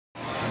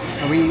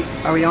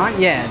Are we on?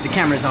 Yeah, the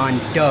camera's on,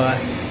 duh.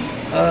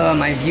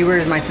 My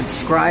viewers, my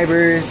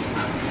subscribers,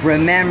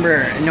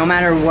 remember, no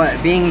matter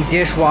what, being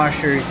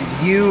dishwashers,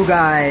 you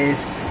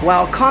guys,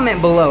 well, comment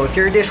below. If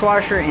you're a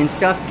dishwasher and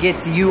stuff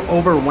gets you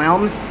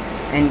overwhelmed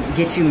and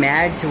gets you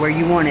mad to where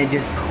you want to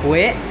just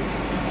quit,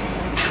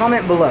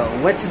 comment below.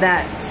 What's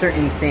that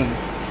certain thing?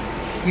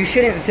 You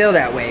shouldn't feel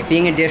that way,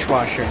 being a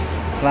dishwasher.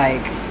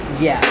 Like,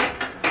 yeah.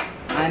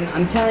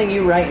 I'm telling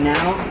you right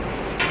now,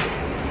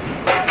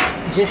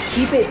 just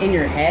keep it in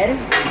your head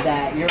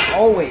that you're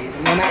always,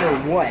 no matter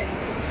what,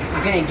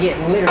 you're gonna get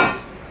literally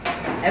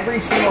every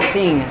single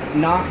thing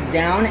knocked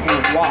down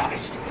and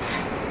washed.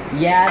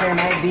 Yeah, there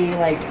might be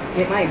like,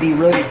 it might be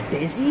really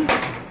busy,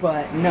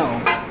 but no.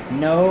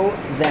 Know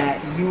that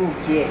you will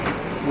get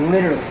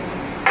literally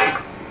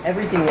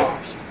everything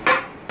washed.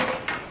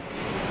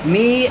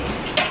 Me,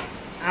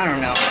 I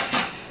don't know.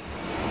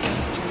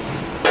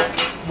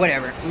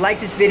 Whatever. Like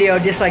this video,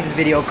 dislike this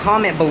video,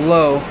 comment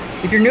below.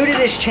 If you're new to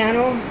this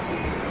channel,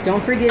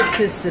 don't forget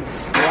to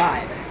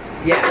subscribe.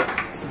 Yeah,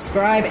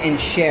 subscribe and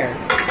share.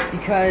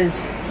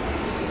 Because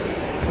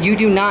you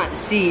do not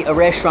see a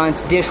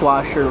restaurant's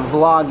dishwasher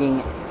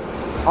vlogging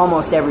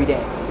almost every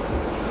day.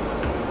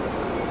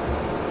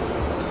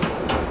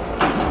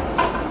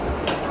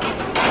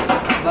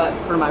 But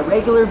for my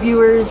regular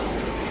viewers,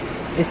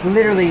 it's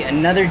literally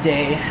another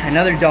day,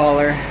 another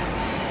dollar.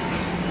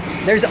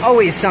 There's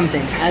always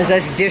something. As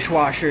us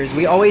dishwashers,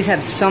 we always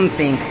have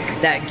something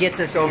that gets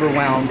us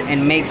overwhelmed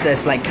and makes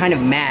us like kind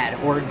of mad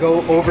or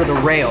go over the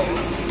rails.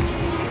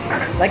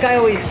 Like I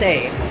always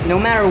say, no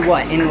matter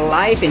what, in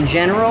life in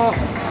general,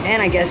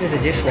 and I guess as a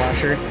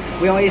dishwasher,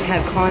 we always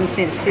have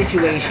constant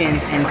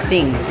situations and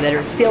things that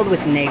are filled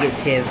with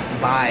negative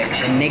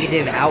vibes and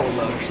negative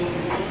outlooks.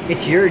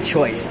 It's your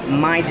choice,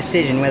 my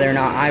decision, whether or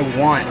not I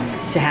want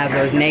to have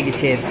those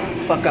negatives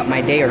fuck up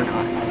my day or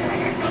not.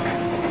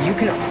 You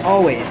can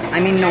always, I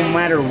mean no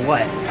matter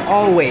what,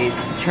 always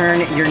turn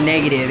your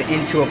negative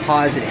into a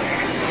positive.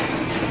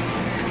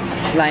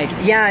 Like,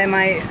 yeah, it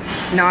might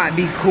not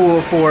be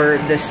cool for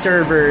the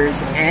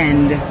servers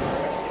and,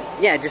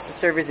 yeah, just the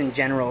servers in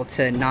general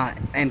to not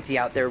empty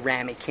out their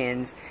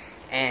ramekins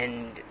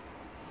and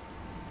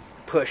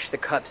push the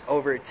cups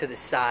over to the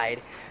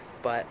side.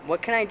 But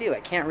what can I do? I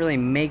can't really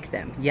make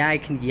them. Yeah, I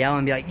can yell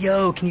and be like,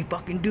 yo, can you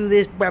fucking do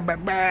this? Blah, blah,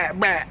 blah,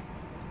 blah.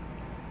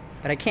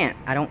 But I can't.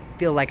 I don't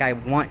feel like I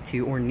want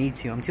to or need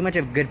to. I'm too much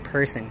of a good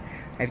person.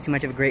 I have too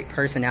much of a great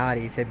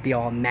personality to be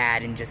all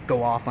mad and just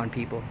go off on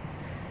people.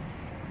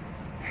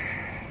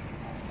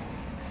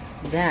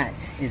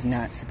 That is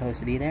not supposed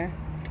to be there.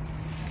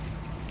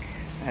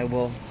 I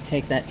will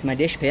take that to my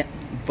dish pit.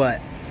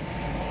 But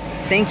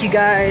thank you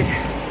guys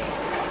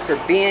for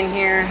being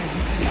here.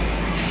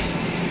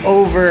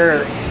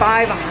 Over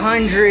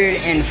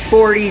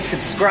 540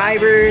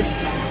 subscribers.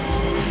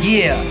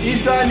 Yeah.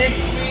 East Side Nick.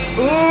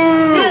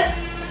 Ooh.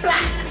 Blah,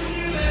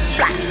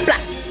 blah, blah,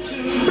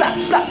 blah,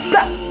 blah,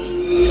 blah.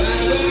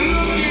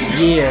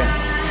 Yeah.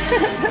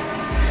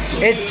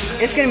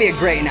 It's gonna be a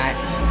great night.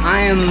 I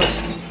am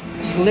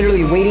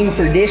literally waiting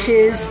for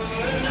dishes.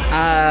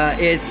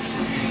 It's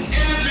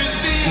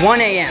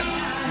 1 a.m.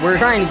 We're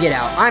trying to get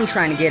out. I'm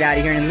trying to get out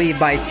of here and leave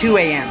by 2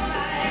 a.m.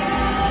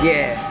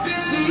 Yeah.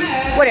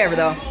 Whatever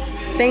though.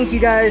 Thank you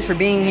guys for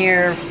being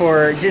here,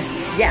 for just,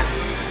 yeah.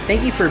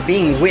 Thank you for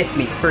being with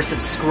me, for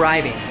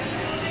subscribing.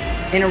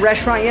 In a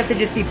restaurant, you have to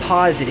just be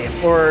positive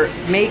or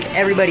make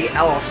everybody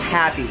else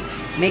happy.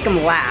 Make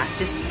them laugh.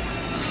 Just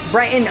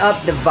brighten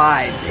up the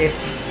vibes. If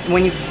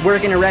when you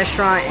work in a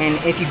restaurant and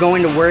if you go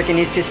into work and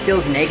it just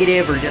feels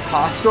negative or just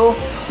hostile,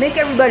 make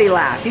everybody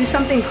laugh. Do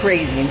something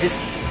crazy and just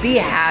be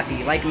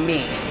happy, like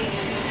me.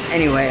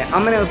 Anyway,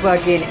 I'm gonna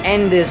fucking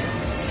end this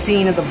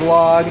scene of the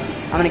vlog.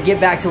 I'm gonna get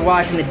back to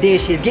washing the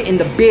dishes, getting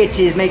the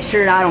bitches, make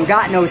sure that I don't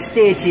got no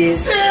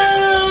stitches. Ew!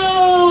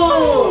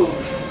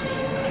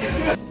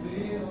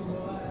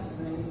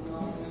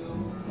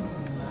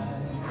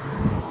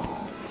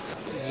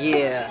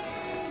 Yeah,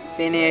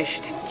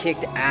 finished,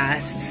 kicked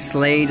ass,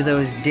 slayed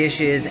those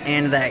dishes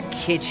and that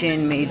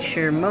kitchen, made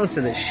sure most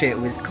of the shit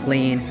was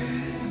clean.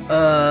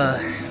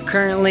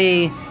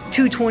 Currently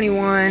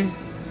 2:21.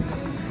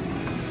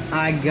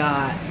 I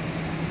got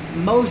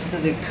most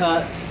of the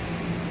cups.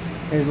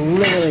 There's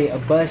literally a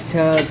bus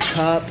tub,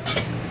 cup,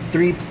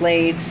 3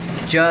 plates,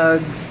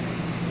 jugs.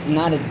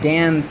 Not a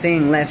damn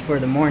thing left for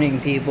the morning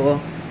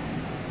people.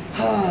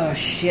 Oh,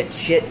 shit,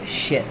 shit,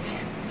 shit.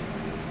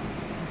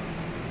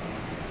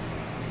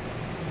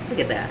 Look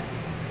at that.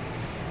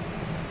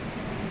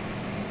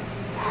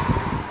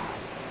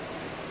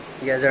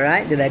 You guys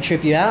alright? Did that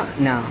trip you out?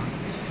 No.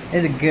 It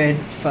was a good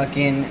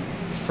fucking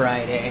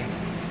Friday.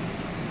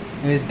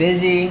 It was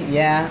busy,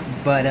 yeah,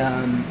 but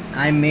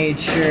I made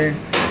sure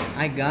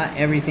I got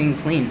everything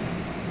clean.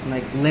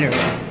 Like, literally.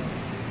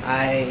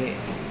 I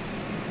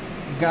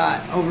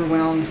got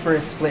overwhelmed for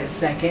a split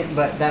second,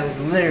 but that was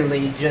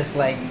literally just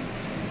like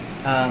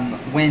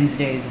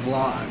Wednesday's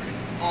vlog.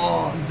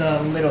 All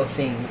the little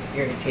things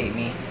irritate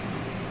me.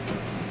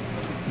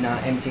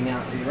 not emptying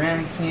out the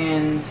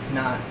ramekins,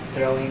 not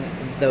throwing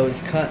those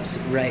cups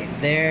right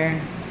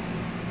there.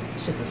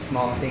 It's just the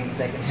small things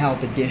that can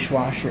help a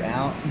dishwasher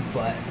out.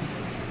 But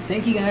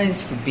thank you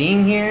guys for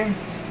being here,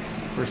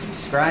 for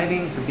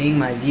subscribing, for being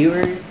my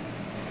viewers.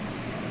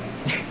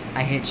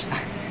 I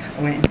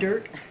went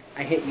Dirk.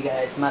 I hit you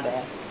guys, my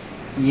bad.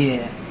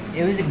 Yeah,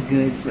 it was a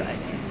good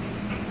Friday.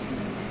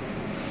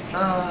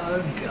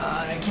 Oh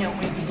God, I can't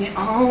wait to get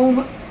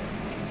home.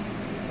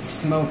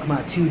 Smoke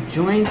my 2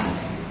 joints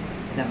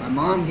that my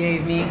mom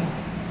gave me.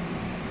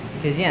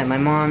 Because yeah, my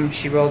mom,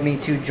 she rolled me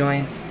 2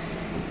 joints.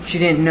 She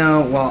didn't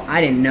know, well,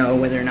 I didn't know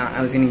whether or not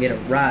I was going to get a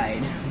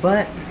ride.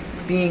 But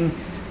being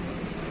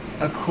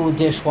a cool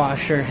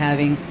dishwasher,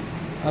 having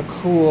a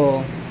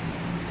cool...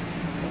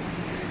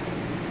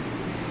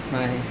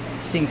 My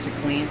sinks are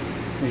clean.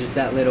 There's just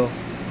that little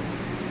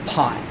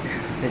pot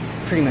that's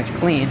pretty much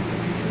clean.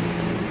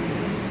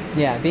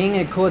 Yeah, being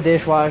a cool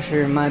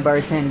dishwasher, my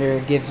bartender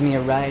gives me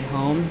a ride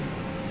home.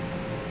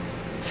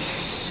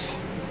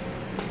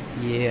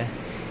 Yeah,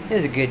 it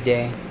was a good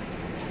day.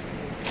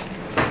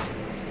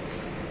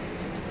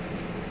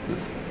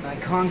 I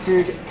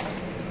conquered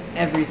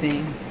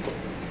everything.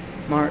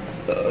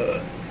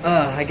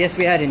 I guess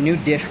we had a new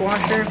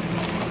dishwasher.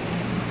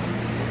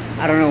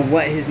 I don't know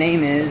what his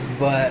name is,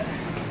 but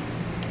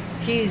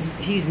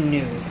he's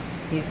new.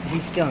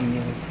 He's still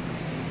new.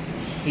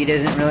 He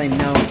doesn't really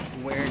know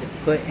where to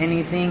put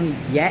anything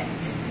yet,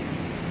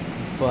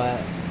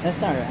 but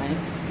that's alright.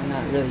 I'm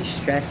not really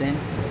stressing.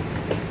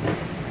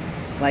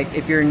 Like,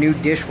 if you're a new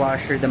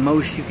dishwasher, the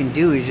most you can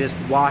do is just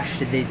wash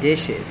the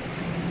dishes.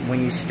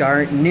 When you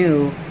start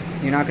new,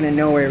 you're not going to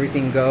know where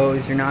everything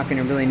goes. You're not going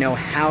to really know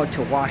how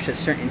to wash a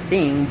certain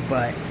thing,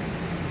 but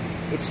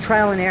it's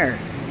trial and error.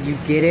 You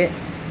get it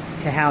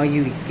to how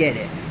you get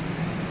it.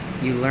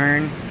 You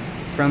learn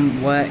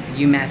from what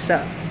you mess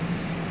up.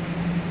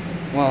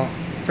 Well,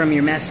 from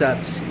your mess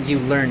ups, you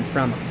learn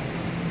from them.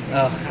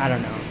 Ugh, I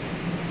don't know.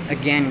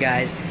 Again,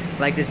 guys,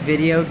 like this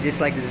video,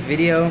 dislike this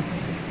video,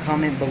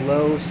 comment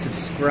below,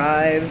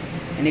 subscribe,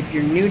 and if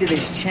you're new to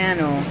this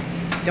channel,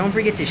 don't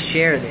forget to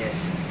share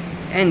this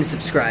and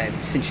subscribe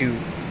since you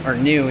are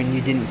new and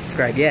you didn't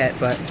subscribe yet.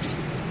 But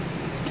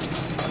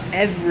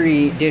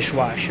every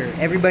dishwasher,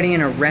 everybody in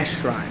a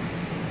restaurant,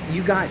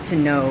 you got to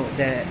know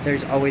that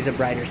there's always a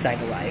brighter side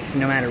to life,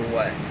 no matter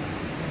what.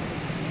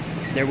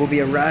 There will be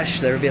a rush,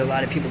 there will be a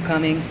lot of people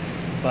coming,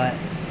 but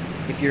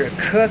if you're a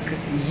cook,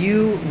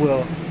 you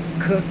will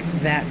cook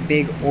that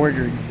big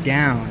order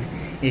down.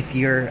 If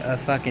you're a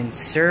fucking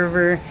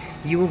server,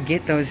 you will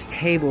get those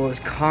tables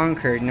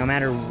conquered no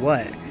matter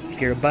what.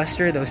 If you're a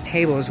buster, those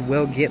tables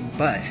will get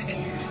bust.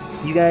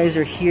 You guys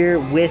are here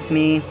with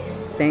me.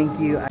 Thank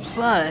you.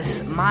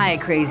 Plus, my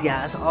crazy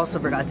ass also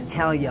forgot to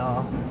tell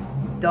y'all,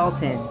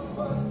 Dalton,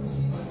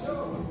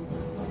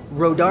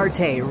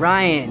 Rodarte,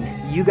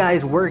 Ryan, you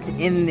guys worked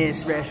in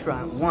this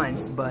restaurant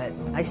once, but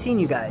I seen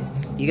you guys.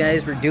 You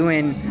guys were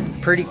doing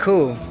pretty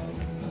cool.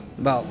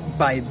 Well,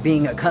 by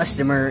being a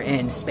customer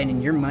and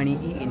spending your money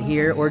eating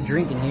here or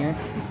drinking here.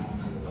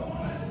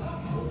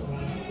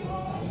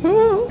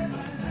 Woo!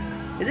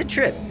 It's a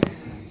trip.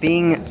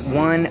 Being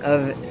one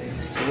of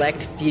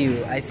select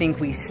few, I think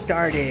we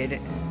started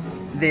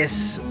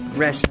this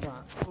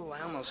restaurant. Oh,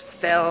 I almost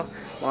fell.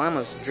 Well, I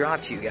almost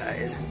dropped you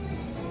guys.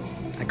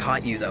 I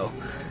caught you though.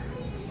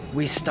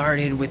 We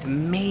started with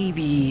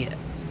maybe,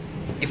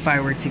 if I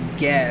were to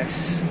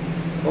guess,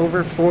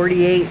 over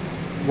 48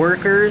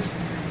 workers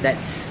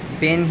that's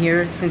been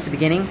here since the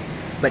beginning,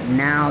 but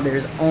now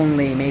there's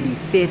only maybe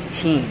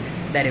 15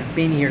 that have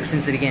been here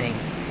since the beginning.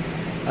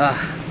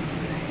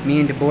 Me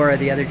and Deborah,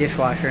 the other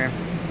dishwasher,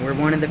 we're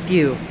one of the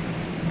few,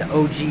 the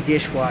OG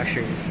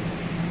dishwashers.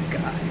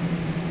 God,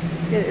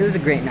 it was a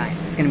great night.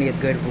 It's gonna be a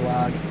good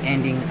vlog,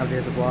 ending of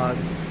this vlog.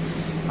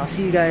 I'll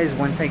see you guys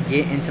once I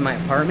get into my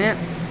apartment.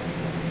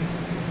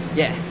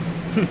 Yeah.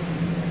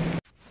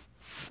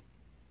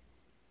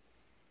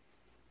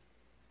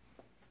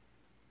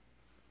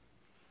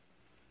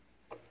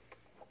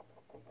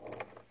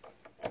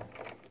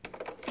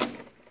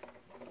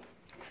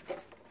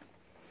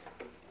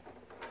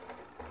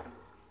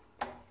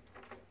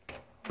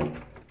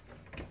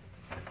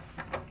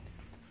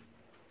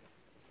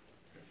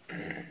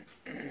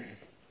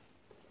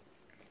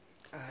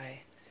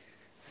 I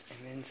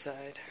am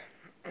inside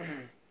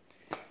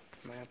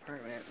my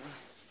apartment.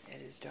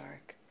 It is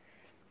dark,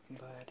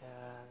 but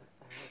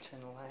I'm gonna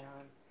turn the light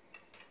on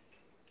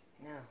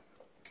now.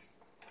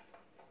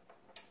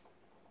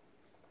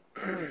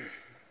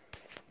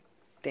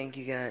 Thank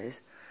you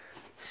guys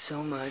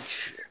so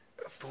much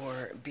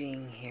for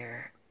being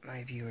here,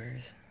 my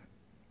viewers.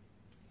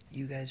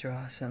 You guys are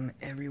awesome,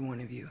 every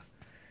one of you.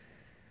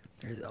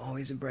 There's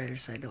always a brighter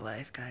side to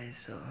life, guys,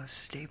 so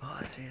stay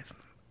positive.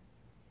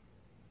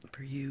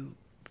 For you,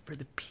 for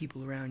the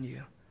people around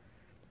you.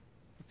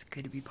 It's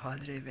good to be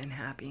positive and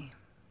happy.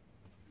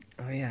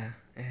 Oh yeah,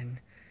 and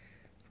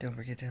don't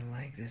forget to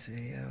like this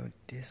video,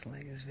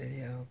 dislike this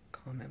video,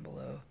 comment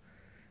below,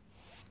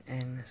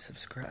 and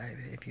subscribe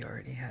if you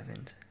already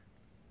haven't.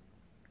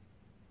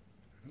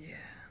 Yeah.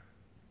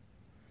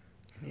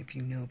 If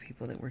you know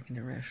people that work in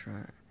a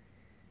restaurant,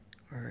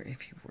 or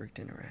if you've worked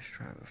in a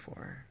restaurant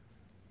before,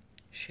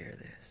 share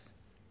this.